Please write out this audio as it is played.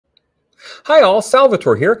Hi all,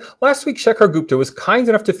 Salvatore here. Last week, Shekar Gupta was kind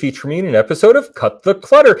enough to feature me in an episode of Cut the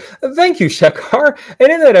Clutter. Thank you, Shekar.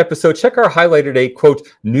 And in that episode, Shekar highlighted a, quote,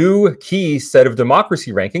 new key set of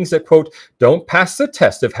democracy rankings that, quote, don't pass the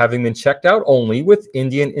test of having been checked out only with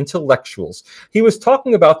Indian intellectuals. He was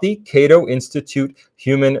talking about the Cato Institute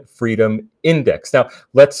Human Freedom Index. Now,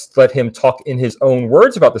 let's let him talk in his own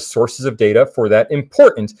words about the sources of data for that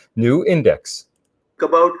important new index.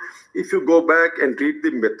 About if you go back and read the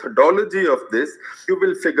methodology of this, you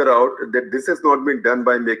will figure out that this has not been done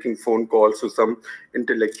by making phone calls to some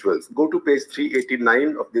intellectuals. Go to page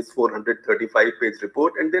 389 of this 435-page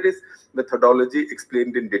report, and there is methodology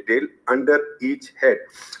explained in detail under each head.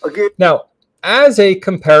 Again, now, as a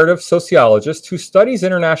comparative sociologist who studies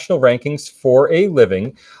international rankings for a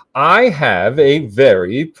living, I have a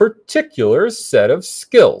very particular set of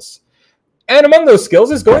skills. And among those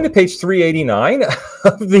skills is going to page 389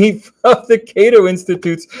 of the Cato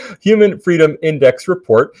Institute's Human Freedom Index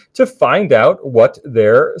report to find out what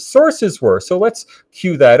their sources were. So let's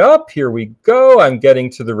cue that up. Here we go. I'm getting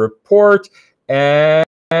to the report. And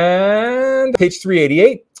page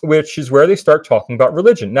 388, which is where they start talking about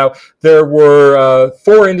religion. Now, there were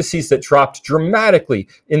 4 indices that dropped dramatically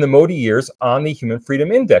in the Modi years on the Human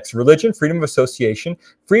Freedom Index: religion, freedom of association,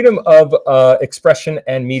 freedom of expression,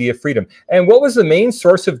 and media freedom. And what was the main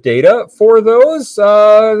source of data for those?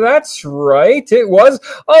 That's right. It was,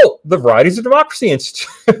 the Varieties of Democracy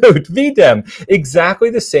Institute, VDEM. Exactly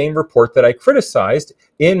the same report that I criticized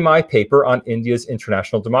in my paper on India's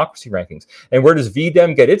international democracy rankings. And where does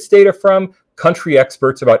VDEM get its data from? Country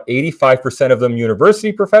experts, about 85% of them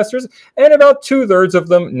university professors, and about 2/3 of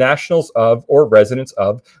them nationals of or residents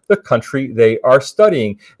of the country they are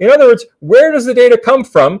studying. In other words, where does the data come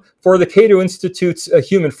from for the Cato Institute's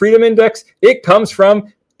Human Freedom Index? It comes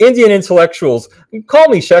from Indian intellectuals. Call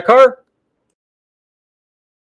me, Shekar.